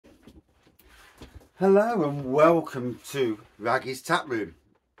Hello and welcome to Wraggy's Tap Room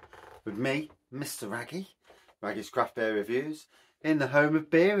with me, Mr. Wraggy, Wraggy's Craft Beer Reviews, in the home of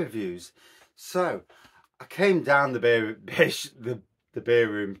beer reviews. So I came down the beer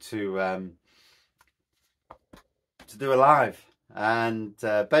room to do a live, and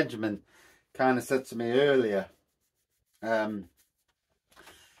Benjamin kind of said to me earlier, you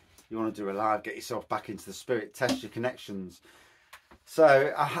want to do a live, get yourself back into the spirit, test your connections.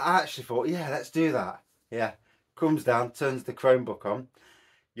 So I actually thought, yeah, let's do that. Yeah, comes down, turns the Chromebook on,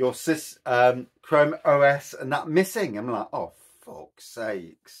 your Chrome OS and that missing. I'm like, oh, fuck's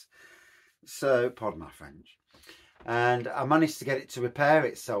sakes. So, pardon my French. And I managed to get it to repair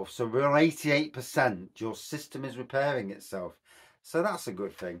itself. So we're on 88%. Your system is repairing itself. So that's a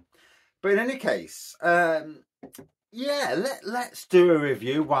good thing. But in any case, yeah, let's do a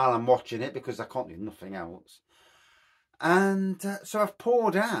review while I'm watching it, because I can't do nothing else. And so I've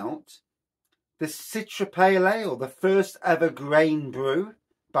poured out the Citra Pale Ale, the first ever grain brew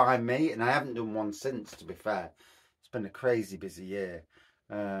by me, and I haven't done one since, to be fair. It's been a crazy busy year.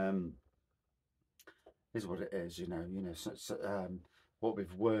 Is what it is, you know. What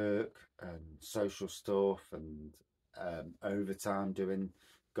with work and social stuff and overtime doing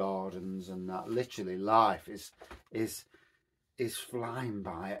gardens and that. Literally, life is flying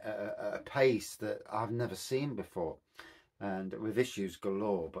by at a pace that I've never seen before, and with issues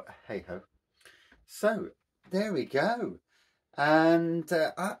galore, but hey ho. So there we go. And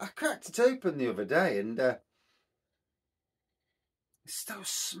I cracked it open the other day, and it's still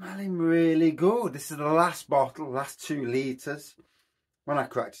smelling really good. This is the last bottle, last 2 litres. When I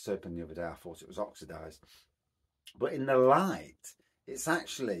cracked it open the other day, I thought it was oxidised, but in the light it's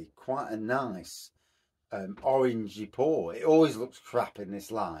actually quite a nice orangey pour. It always looks crap in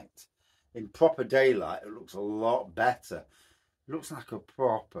this light. In proper daylight it looks a lot better. It looks like a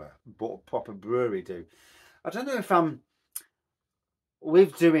proper brewery do. I don't know if I'm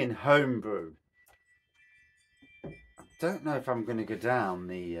with doing homebrew. I don't know if I'm going to go down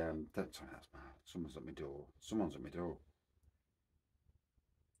the sorry, that's bad. Someone's at my door. Someone's at my door.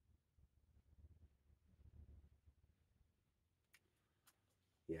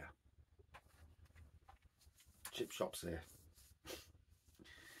 Yeah. Chip shops here.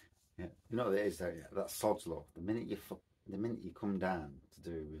 Yeah, you know what it is, don't you? That's sod's law. The minute you come down to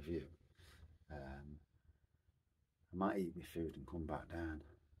do a review, I might eat my food and come back down,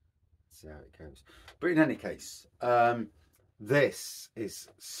 see how it goes. But in any case, this is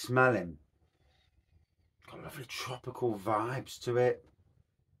smelling, got lovely tropical vibes to it.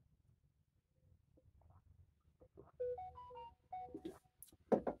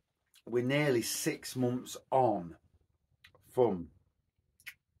 We're nearly 6 months on from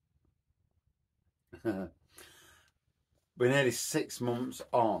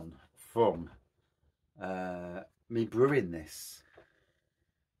me brewing this,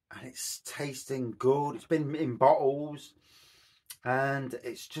 and it's tasting good. It's been in bottles, and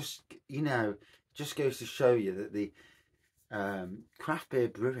it's just, you know, just goes to show you that the craft beer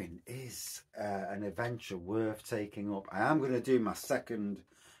brewing is an adventure worth taking up. I am going to do my second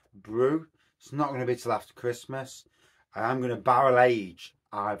brew. It's not going to be till after Christmas. I am going to barrel age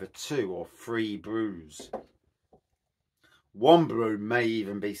either 2 or 3 brews. One brew may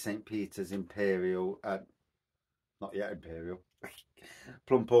even be St. Peter's Imperial, not yet Imperial,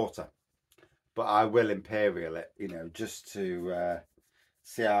 Plum Porter. But I will Imperial it, you know, just to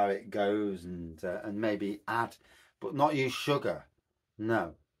see how it goes, and maybe add, but not use sugar.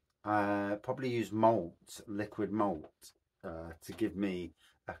 No, probably use malt, liquid malt, to give me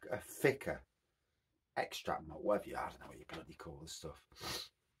a thicker extract malt, whatever I don't know what you bloody call this stuff,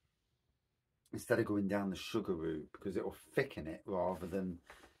 instead of going down the sugar route, because it will thicken it rather than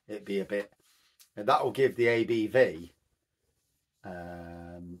it be a bit. And that will give the ABV.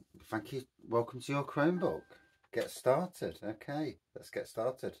 Thank you. Welcome to your Chromebook. Get started. Okay, let's get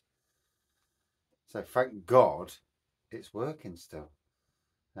started. So thank God it's working still.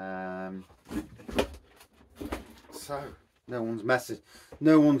 So no one's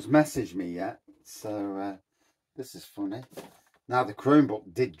messaged me yet. So this is funny. Now the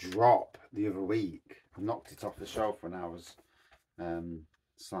Chromebook did drop the other week. I knocked it off the shelf when I was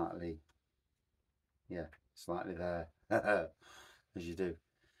slightly there, as you do.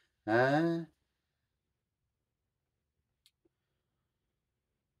 It's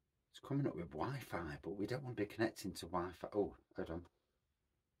coming up with Wi-Fi, but we don't want to be connecting to Wi-Fi. Oh, hold on.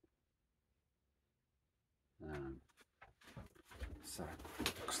 So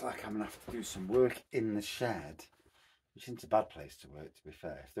looks like I'm gonna have to do some work in the shed, which isn't a bad place to work, to be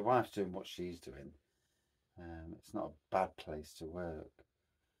fair. If the wife's doing what she's doing, it's not a bad place to work.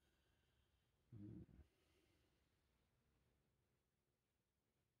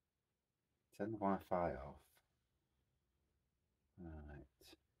 Turn the Wi-Fi off. Right.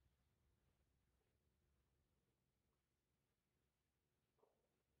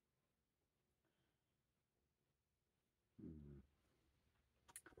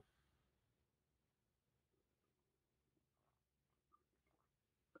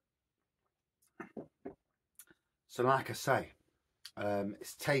 So like I say,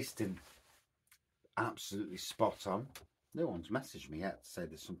 it's tasting absolutely spot on. No one's messaged me yet to say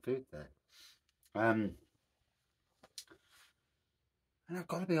there's some food there. And I've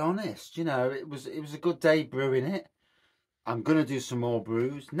got to be honest, you know, it was a good day brewing it. I'm going to do some more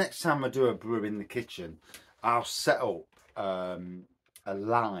brews. Next time I do a brew in the kitchen, I'll set up a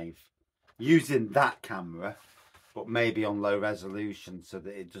live using that camera, but maybe on low resolution so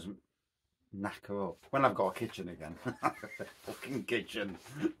that it doesn't knacker up. When I've got a kitchen again. Fucking kitchen.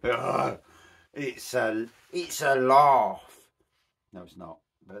 It's a laugh. No, it's not.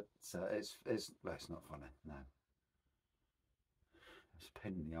 But it's not funny. No. It's a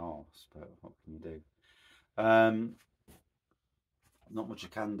pain in the arse, but what can you do? Not much I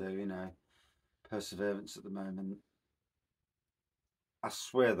can do, you know. Perseverance at the moment. I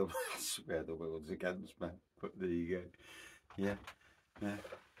swear the world's against me. But there you go. Yeah.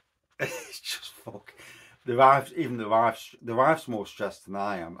 It's just fuck. The wife's more stressed than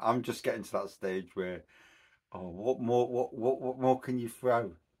I am. I'm just getting to that stage where, oh, what more can you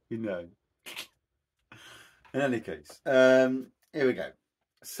throw? You know. In any case, here we go.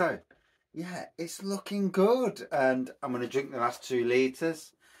 So, yeah, it's looking good, and I'm going to drink the last 2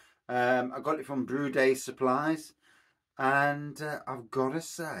 litres. I got it from Brewday supplies, and I've got to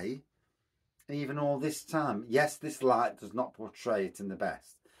say, even all this time, yes, this light does not portray it in the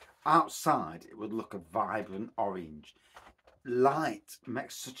best. Outside, it would look a vibrant orange. Light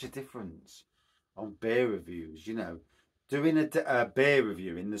makes such a difference on beer reviews, you know. Doing a beer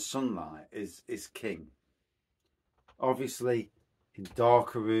review in the sunlight is king. Obviously, in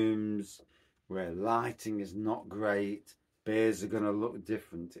darker rooms where lighting is not great, beers are going to look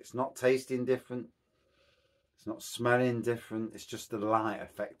different. It's not tasting different. It's not smelling different. It's just the light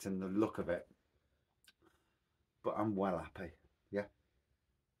affecting the look of it. But I'm well happy. Yeah.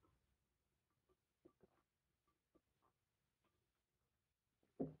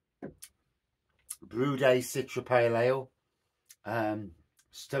 Brewday Citra Pale Ale.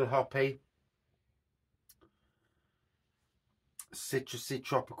 Still hoppy. Citrusy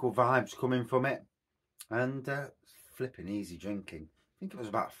tropical vibes coming from it. And flipping easy drinking. I think it was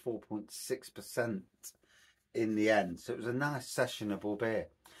about 4.6% in the end. So it was a nice sessionable beer.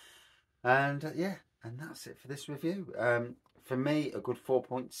 And yeah, and that's it for this review. For me, a good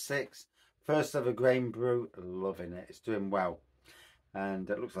 4.6. First ever grain brew. Loving it. It's doing well. And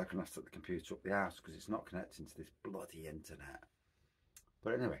it looks like I'm going to have to set the computer up the house because it's not connecting to this bloody internet.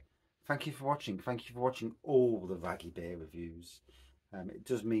 But anyway, thank you for watching. Thank you for watching all the Wraggy beer reviews. It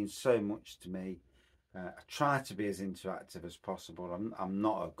does mean so much to me. I try to be as interactive as possible. I'm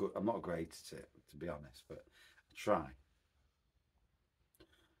not great at it, to be honest, but I try.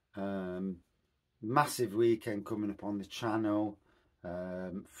 Massive weekend coming up on the channel.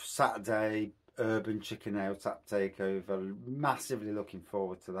 Saturday, Urban Chicken Ale Tap Takeover. Massively looking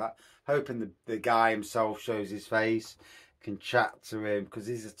forward to that. Hoping the guy himself shows his face. Can chat to him because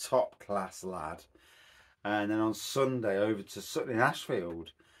he's a top class lad. And then on Sunday over to Sutton in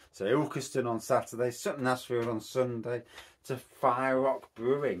Ashfield. So Ilkeston on Saturday, Sutton Ashfield on Sunday to Fire Rock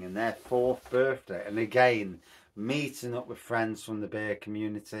Brewing and their 4th birthday. And again, meeting up with friends from the beer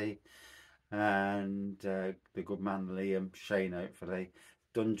community and the good man Liam, Shane hopefully,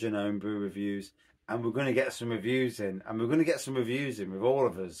 Dungeon Homebrew reviews. And we're going to get some reviews in. And we're going to get some reviews in with all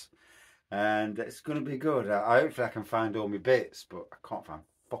of us. And it's going to be good. Hopefully I can find all my bits, but I can't find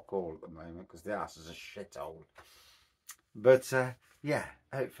fuck all at the moment because the house is a shithole. But yeah,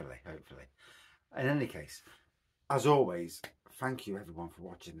 hopefully. In any case, as always, thank you everyone for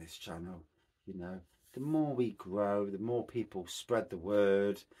watching this channel. You know, the more we grow, the more people spread the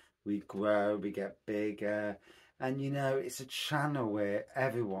word. We grow, we get bigger. And you know, it's a channel where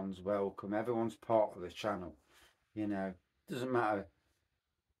everyone's welcome. Everyone's part of the channel. You know, doesn't matter.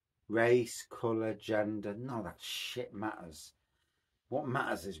 Race, colour, gender, none of that shit matters. What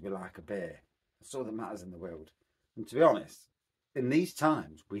matters is we like a beer. That's all that matters in the world. And to be honest, in these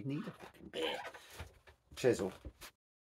times, we need a fucking beer. Cheers all.